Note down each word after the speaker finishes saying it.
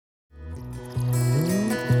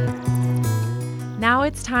Now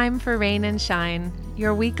it's time for Rain and Shine,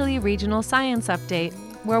 your weekly regional science update,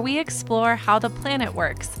 where we explore how the planet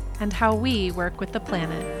works and how we work with the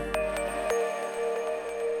planet.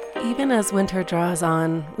 Even as winter draws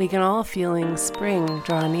on, we can all feeling spring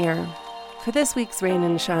draw near. For this week's Rain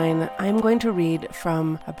and Shine, I'm going to read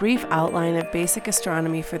from A Brief Outline of Basic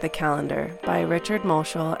Astronomy for the Calendar by Richard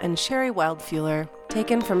Molschel and Sherry Wildfuller,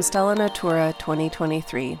 taken from Stella Natura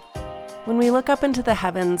 2023. When we look up into the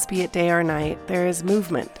heavens, be it day or night, there is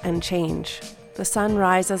movement and change. The sun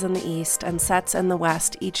rises in the east and sets in the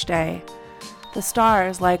west each day. The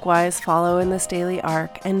stars likewise follow in this daily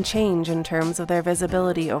arc and change in terms of their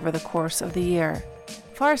visibility over the course of the year.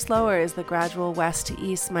 Far slower is the gradual west to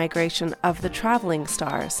east migration of the traveling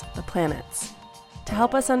stars, the planets. To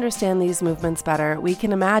help us understand these movements better, we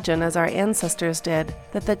can imagine, as our ancestors did,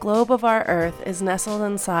 that the globe of our Earth is nestled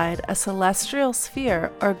inside a celestial sphere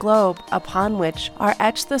or globe upon which are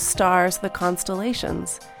etched the stars, the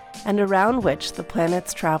constellations, and around which the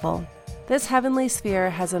planets travel. This heavenly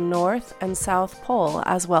sphere has a north and south pole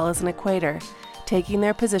as well as an equator, taking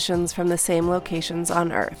their positions from the same locations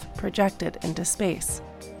on Earth, projected into space.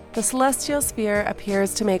 The celestial sphere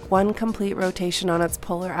appears to make one complete rotation on its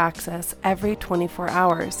polar axis every 24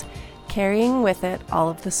 hours, carrying with it all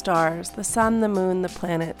of the stars, the sun, the moon, the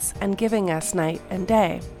planets, and giving us night and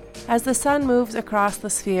day. As the sun moves across the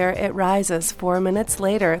sphere, it rises 4 minutes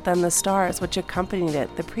later than the stars which accompanied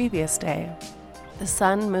it the previous day. The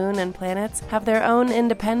sun, moon, and planets have their own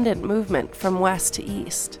independent movement from west to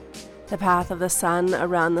east. The path of the sun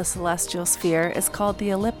around the celestial sphere is called the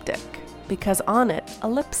ecliptic, because on it,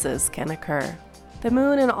 ellipses can occur. The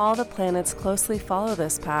moon and all the planets closely follow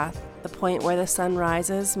this path. The point where the sun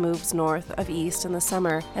rises moves north of east in the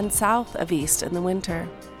summer and south of east in the winter.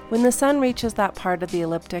 When the sun reaches that part of the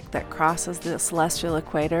ecliptic that crosses the celestial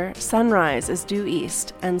equator, sunrise is due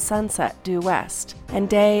east and sunset due west, and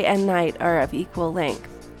day and night are of equal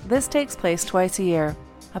length. This takes place twice a year,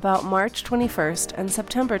 about March 21st and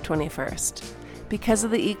September 21st. Because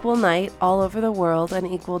of the equal night all over the world and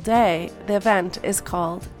equal day, the event is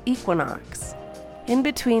called equinox. In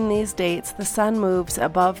between these dates, the sun moves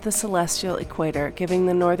above the celestial equator, giving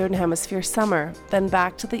the northern hemisphere summer, then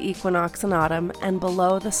back to the equinox in autumn, and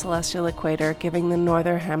below the celestial equator, giving the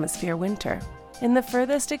northern hemisphere winter. In the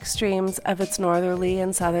furthest extremes of its northerly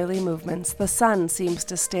and southerly movements, the sun seems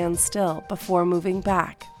to stand still before moving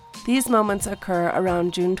back. These moments occur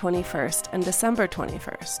around June 21st and December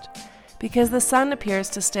 21st. Because the sun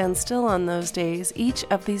appears to stand still on those days, each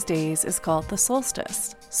of these days is called the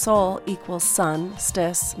solstice. Sol equals sun,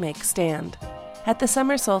 stis makes stand. At the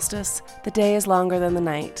summer solstice, the day is longer than the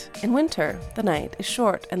night. In winter, the night is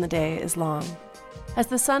short and the day is long. As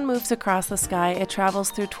the sun moves across the sky, it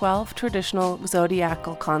travels through 12 traditional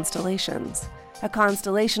zodiacal constellations. A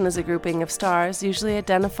constellation is a grouping of stars usually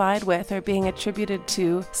identified with or being attributed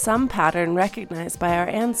to some pattern recognized by our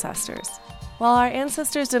ancestors. While our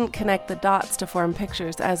ancestors didn't connect the dots to form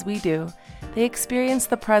pictures as we do, they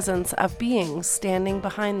experienced the presence of beings standing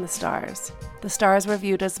behind the stars. The stars were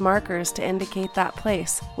viewed as markers to indicate that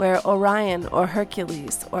place where Orion or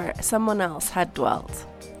Hercules or someone else had dwelt.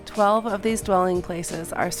 12 of these dwelling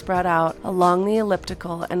places are spread out along the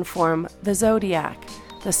elliptical and form the zodiac,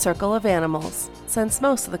 the circle of animals, since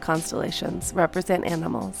most of the constellations represent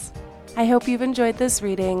animals. I hope you've enjoyed this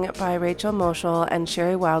reading by Rachel Molschel and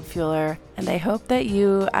Sherry Wildfuller, and I hope that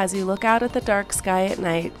you, as you look out at the dark sky at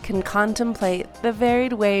night, can contemplate the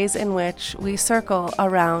varied ways in which we circle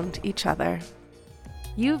around each other.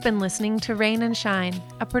 You've been listening to Rain and Shine,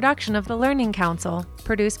 a production of the Learning Council,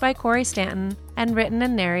 produced by Corey Stanton and written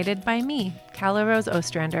and narrated by me, Calla Rose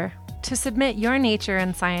Ostrander. To submit your nature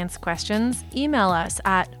and science questions, email us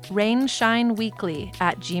at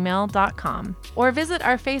rainshineweekly@gmail.com or visit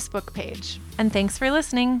our Facebook page. And thanks for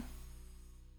listening.